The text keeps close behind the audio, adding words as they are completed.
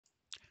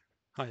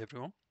Hi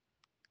everyone.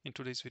 In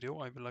today's video,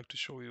 I would like to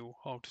show you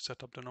how to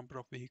set up the number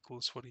of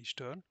vehicles for each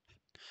turn,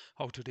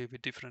 how to deal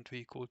with different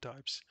vehicle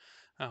types,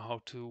 and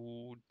how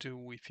to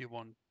do if you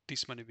want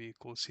this many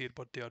vehicles here,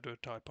 but the other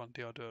type on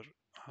the other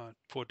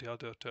for the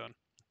other turn.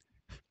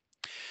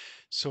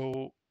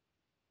 So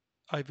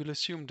I will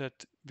assume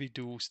that we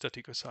do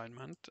static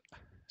assignment,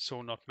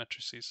 so not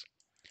matrices.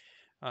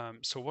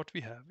 So what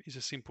we have is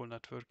a simple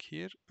network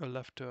here, a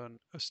left turn,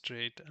 a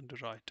straight, and a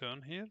right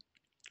turn here.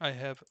 I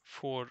have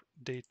 4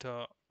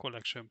 data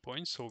collection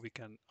points, so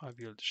I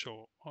will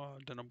show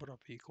the number of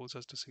vehicles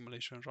as the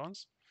simulation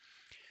runs.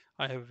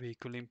 I have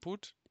vehicle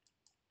input,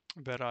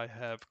 where I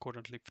have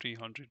currently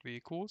 300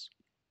 vehicles,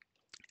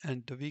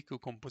 and the vehicle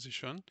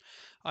composition,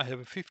 I have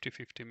a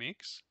 50-50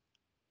 mix.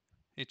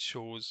 It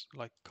shows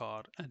like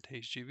car and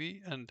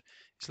HGV, and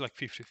it's like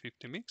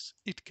 50-50 mix.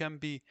 It can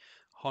be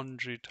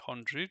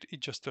 100-100,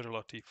 it's just a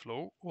relative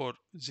flow, or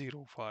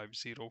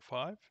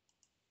 0-5-0-5.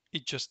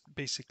 It just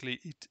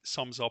basically it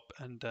sums up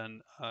and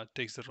then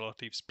takes the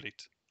relative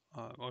split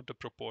or the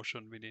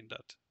proportion within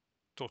that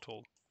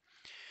total.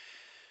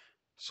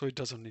 So it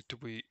doesn't need to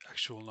be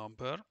actual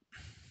number.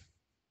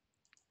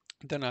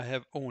 Then I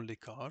have only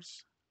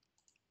cars,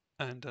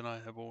 and then I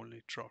have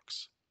only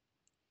trucks.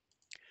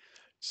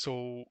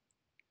 So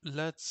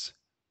let's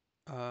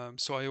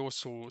so I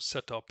also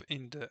set up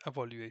in the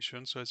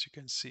evaluation. So as you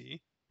can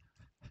see,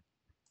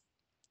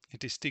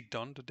 it is ticked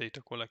on the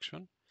data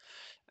collection.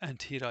 And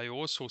here I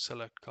also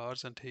select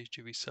cars and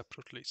HGV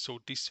separately. So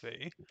this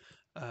way,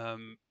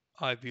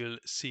 I will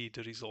see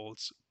the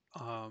results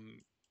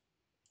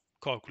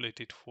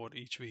calculated for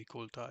each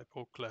vehicle type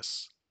or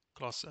class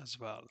as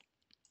well,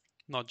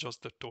 not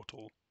just the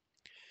total.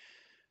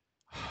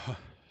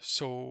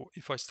 So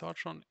if I start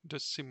on the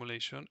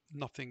simulation,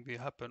 nothing will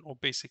happen, or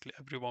basically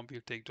everyone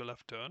will take the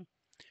left turn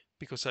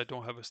because I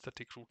don't have a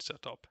static route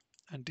set up.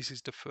 And this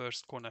is the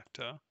first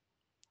connector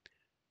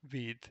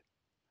with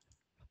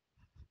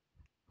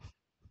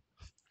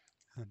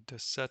the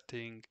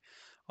setting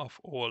of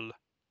all.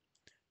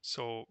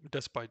 So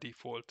that's by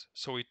default.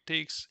 So it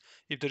takes,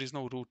 if there is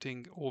no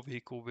routing, all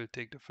vehicle will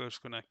take the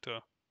first connector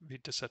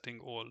with the setting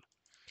all.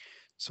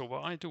 So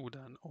what I do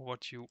then, or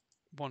what you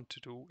want to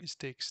do, is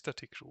take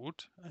static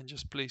route and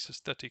just place a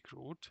static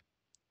route,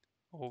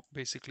 or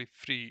basically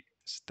 3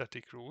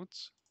 static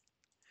routes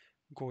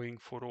going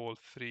for all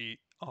 3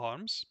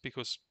 arms,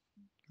 because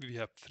we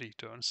have 3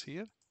 turns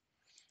here,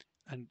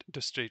 and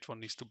the straight one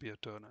needs to be a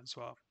turn as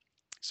well.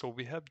 So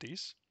we have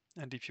this,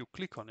 and if you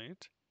click on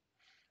it,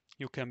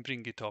 you can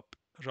bring it up,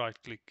 right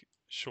click,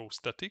 show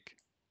static,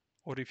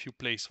 or if you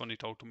place one,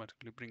 it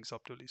automatically brings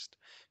up the list.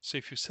 So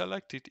if you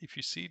select it, if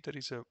you see there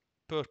is a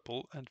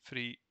purple and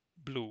 3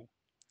 blue.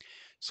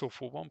 So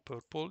for one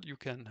purple, you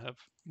can have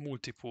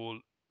multiple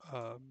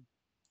um,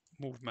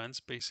 movements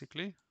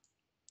basically,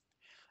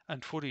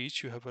 and for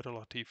each you have a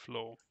relative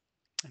flow.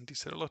 And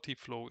this relative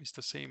flow is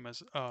the same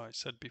as I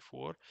said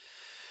before.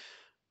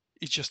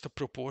 It's just a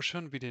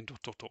proportion within the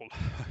total.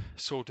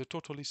 So the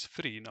total is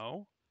 3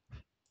 now.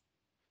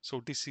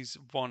 So this is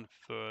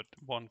 1/3,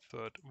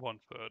 1/3,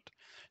 1/3.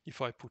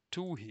 If I put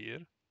 2 here,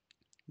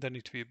 then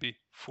it will be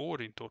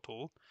 4 in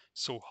total.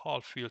 So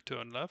half will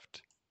turn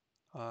left,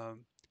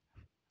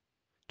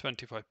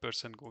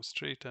 25% goes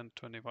straight, and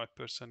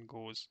 25%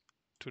 goes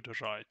to the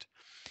right.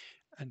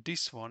 And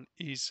this one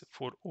is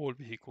for all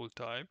vehicle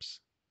types.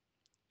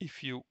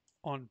 If you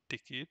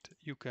untick it,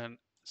 you can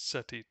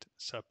set it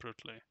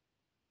separately.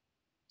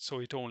 So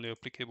it only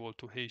applicable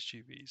to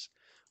HGVs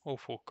or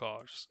for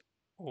cars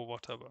or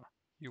whatever.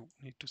 You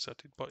need to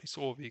set it, but it's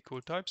all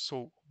vehicle types.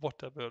 So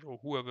whatever or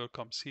whoever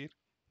comes here,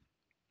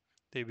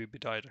 they will be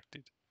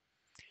directed.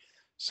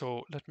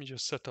 So let me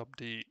just set up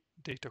the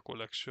data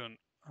collection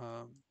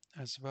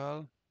as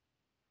well,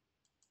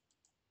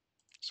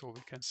 so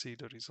we can see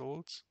the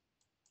results.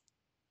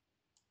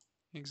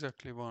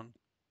 Exactly one.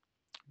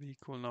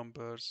 Vehicle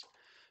numbers,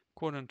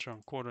 current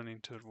trunk, current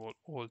interval,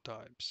 all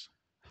types.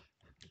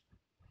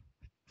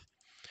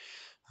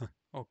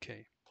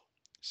 Okay,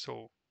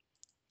 so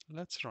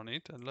let's run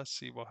it and let's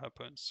see what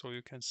happens. So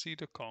you can see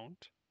the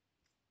count.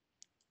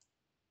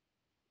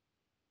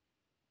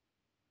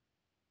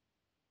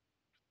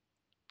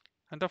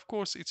 And of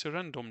course it's a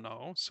random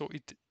now, so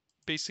it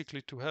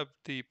basically, to have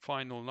the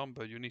final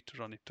number, you need to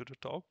run it to the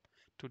top,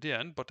 to the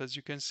end. But as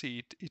you can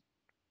see,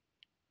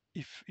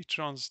 if it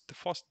runs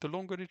the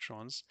longer it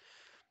runs,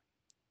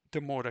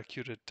 the more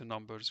accurate the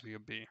numbers will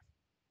be.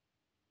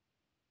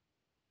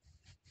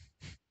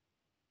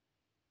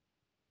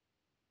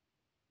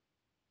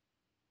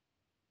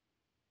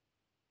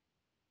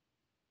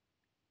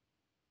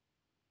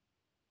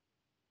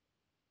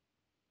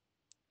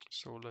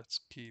 So let's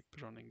keep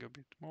running a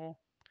bit more.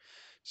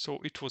 So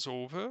it was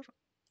over.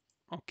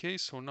 Okay,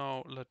 so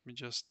now let me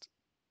just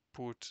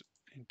put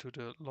into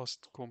the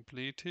last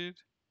completed.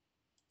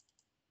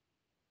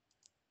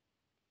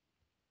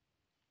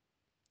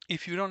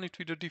 If you run it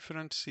with a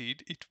different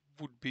seed, it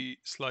would be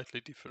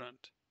slightly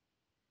different.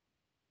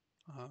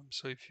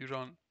 So if you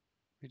run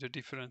with a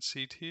different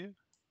seed here,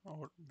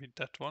 or with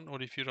that one,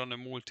 or if you run a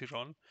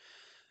multi-run,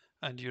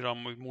 and you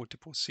run with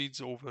multiple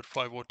seeds over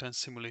 5 or 10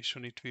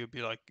 simulation, it will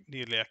be like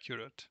nearly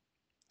accurate.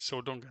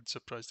 So don't get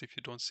surprised if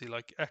you don't see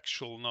like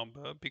actual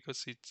number,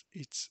 because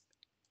it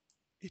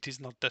is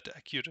not that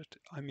accurate.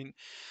 I mean,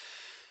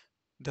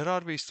 there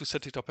are ways to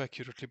set it up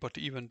accurately, but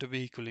even the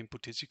vehicle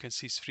input, as you can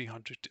see, is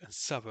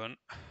 307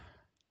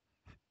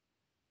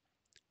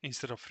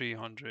 instead of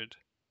 300.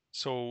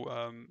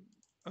 So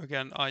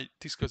again, I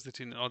discussed it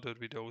in other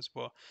videos,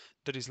 but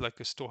there is like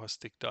a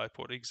stochastic type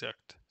or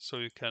exact, so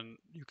you can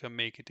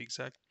make it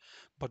exact.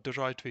 But the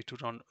right way to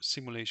run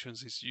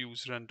simulations is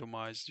use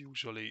randomized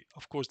usually.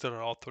 Of course, there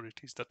are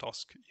authorities that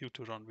ask you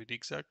to run with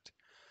exact,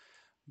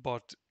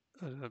 but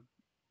uh,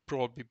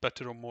 probably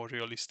better or more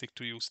realistic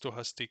to use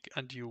stochastic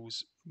and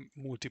use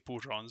multiple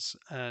runs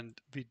and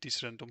with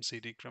this random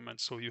seed increment,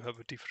 so you have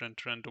a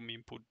different random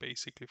input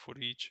basically for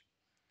each,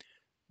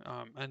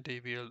 and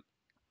they will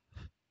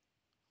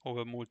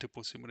over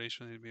multiple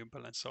simulations it will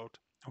balance out.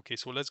 Okay,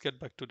 so let's get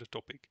back to the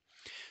topic.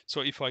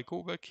 So if I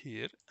go back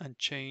here and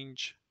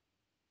change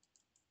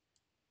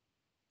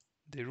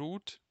the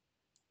root,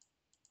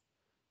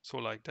 so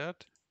like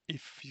that,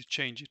 if you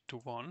change it to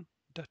 1,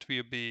 that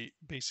will be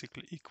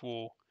basically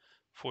equal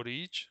for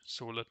each.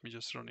 So let me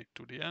just run it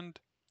to the end.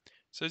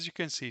 So as you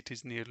can see, it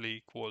is nearly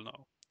equal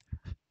now.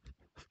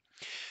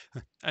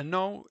 And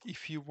now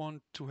if you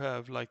want to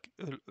have like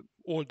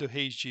all the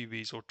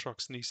HGVs or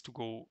trucks needs to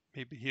go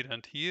maybe here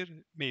and here,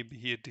 maybe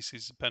here this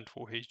is bent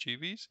for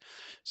HGVs.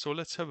 So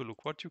let's have a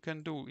look what you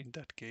can do in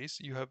that case.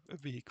 You have a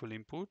vehicle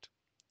input.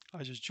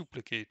 I just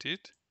duplicate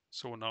it.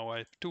 So now I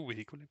have two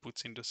vehicle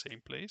inputs in the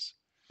same place.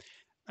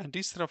 And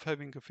instead of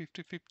having a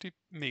 50-50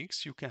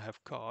 mix, you can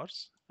have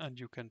cars and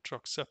you can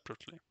truck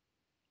separately.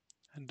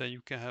 And then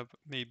you can have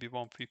maybe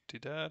 150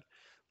 there,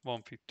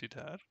 150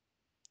 there.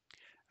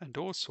 And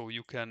also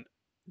you can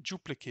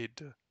duplicate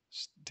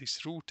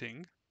this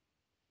routing.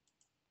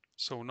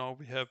 So now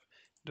we have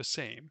the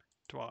same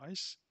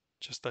twice,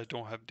 just I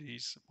don't have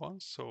these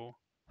ones. So,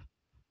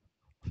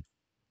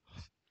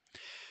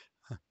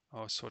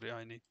 oh, sorry,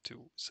 I need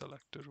to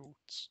select the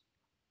routes.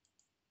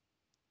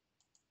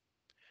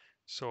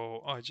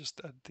 So I just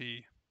add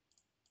the,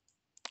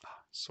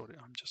 sorry,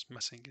 I'm just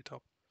messing it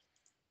up.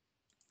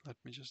 Let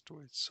me just do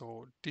it.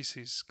 So this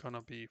is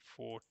gonna be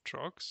for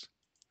trucks.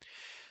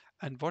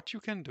 And what you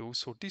can do,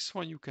 so this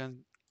one you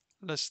can,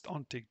 let's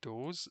untick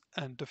those.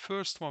 And the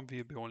first one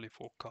will be only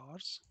for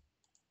cars.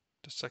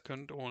 The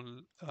second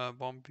one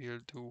will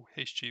do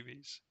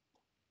HGVs.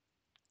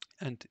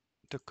 And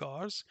the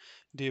cars,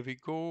 they will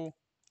go,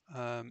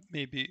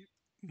 maybe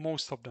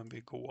most of them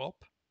will go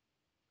up.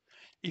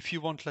 If you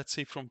want, let's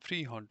say from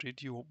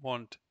 300, you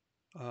want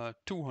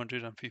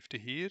 250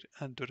 here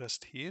and the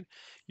rest here,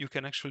 you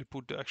can actually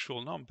put the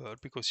actual number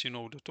because you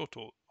know the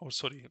total. Or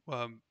sorry,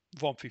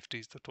 150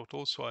 is the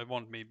total. So I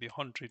want maybe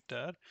 100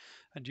 there,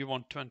 and you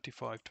want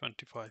 25,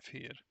 25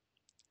 here.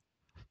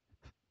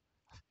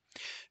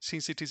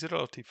 Since it is a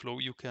relative flow,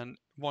 you can,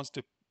 once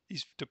the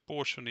if the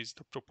portion is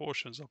the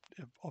proportions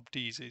of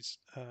these is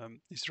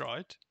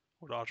right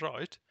or are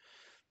right,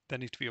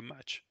 then it will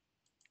match.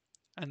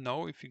 And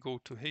now if you go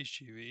to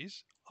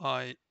HGVs,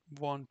 I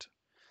want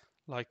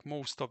like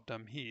most of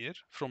them here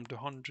from the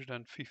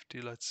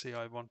 150, let's say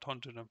I want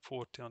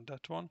 140 on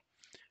that one,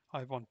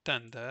 I want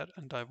 10 there,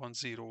 and I want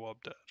 0 up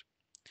there.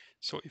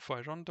 So if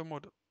I run the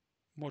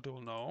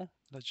model now,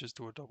 let's just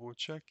do a double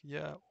check.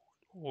 Yeah,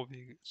 all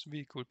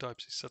vehicle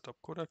types is set up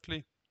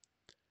correctly.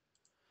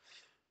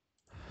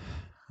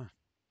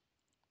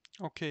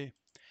 Okay,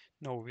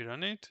 now we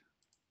run it.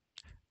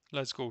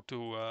 Let's go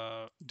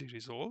to the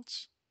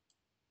results,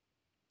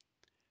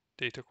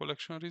 data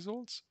collection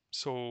results.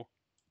 So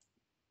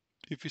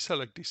if we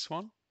select this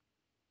one,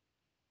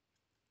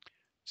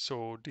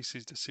 so this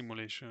is the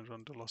simulation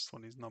run. The last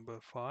one is number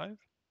 5.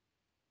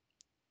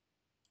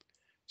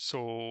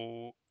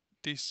 So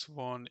this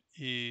one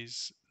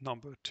is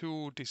number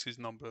 2, this is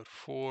number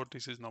 4,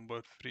 this is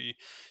number 3.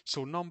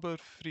 So number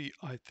 3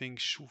 I think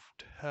should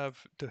have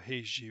the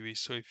HGV.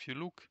 So if you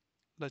look,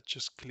 let's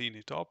just clean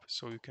it up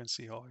so you can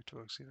see how it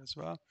works here as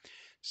well.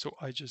 So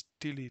I just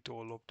delete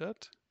all of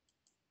that.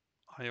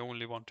 I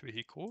only want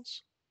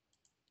vehicles.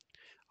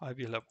 I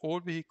will have all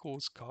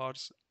vehicles,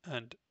 cars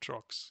and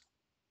trucks.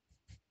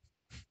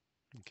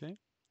 Okay.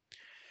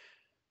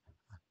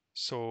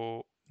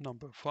 So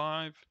number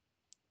 5,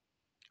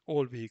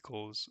 all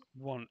vehicles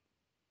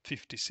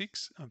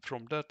 156, and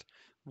from that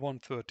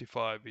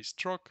 135 is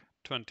truck,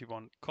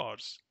 21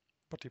 cars.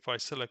 But if I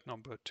select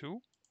number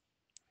 2,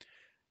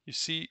 you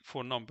see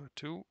for number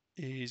 2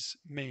 is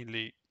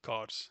mainly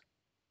cars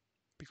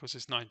because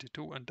it's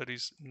 92 and there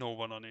is no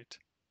one on it,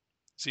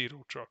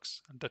 0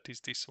 trucks, and that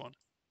is this one.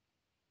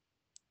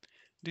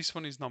 This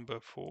one is number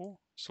 4,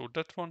 so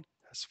that one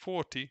has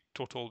 40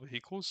 total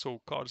vehicles,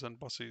 so cars and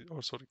buses,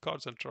 or sorry,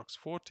 cars and trucks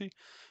 40.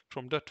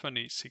 From that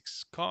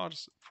 26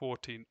 cars,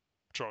 14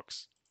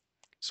 trucks.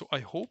 So I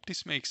hope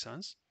this makes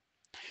sense.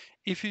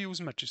 If you use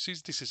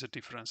matrices, this is a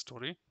different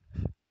story.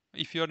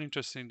 If you are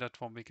interested in that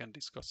one, we can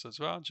discuss as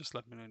well. Just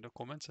let me know in the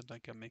comments and I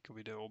can make a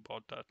video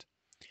about that.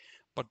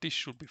 But this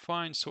should be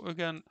fine. So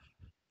again,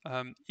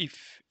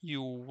 If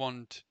you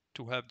want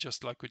to have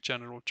just like a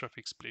general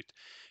traffic split,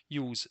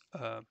 use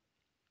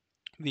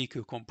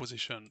vehicle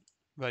composition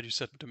where you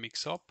set the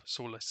mix up.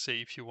 So let's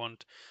say if you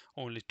want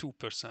only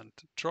 2%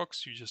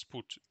 trucks, you just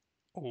put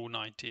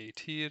 098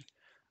 here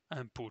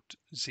and put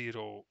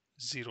 002,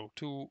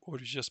 or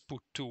you just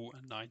put 2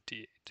 and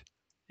 98.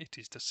 It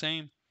is the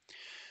same.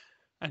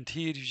 And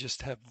here you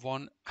just have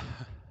one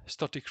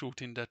static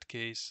route in that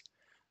case,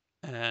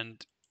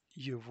 and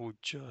you would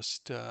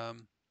just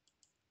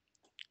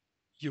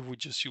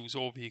use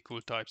all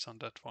vehicle types on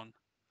that one,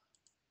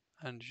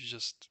 and you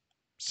just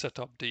set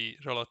up the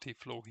relative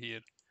flow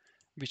here,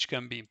 which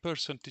can be in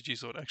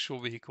percentages or actual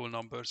vehicle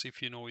numbers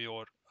if you know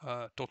your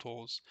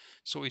totals.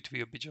 So it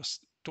will be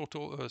just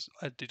total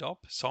added up,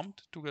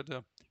 summed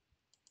together,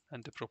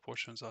 and the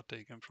proportions are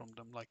taken from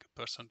them like a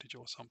percentage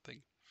or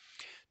something.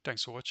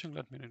 Thanks for watching.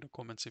 Let me know in the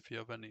comments if you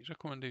have any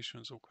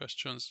recommendations or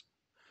questions.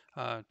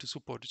 To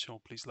support the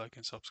channel, please like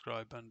and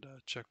subscribe, and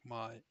check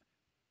my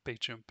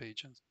Patreon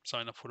page and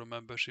sign up for a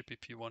membership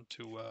if you want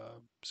to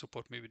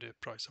support me with the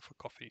price of a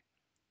coffee.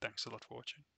 Thanks a lot for watching.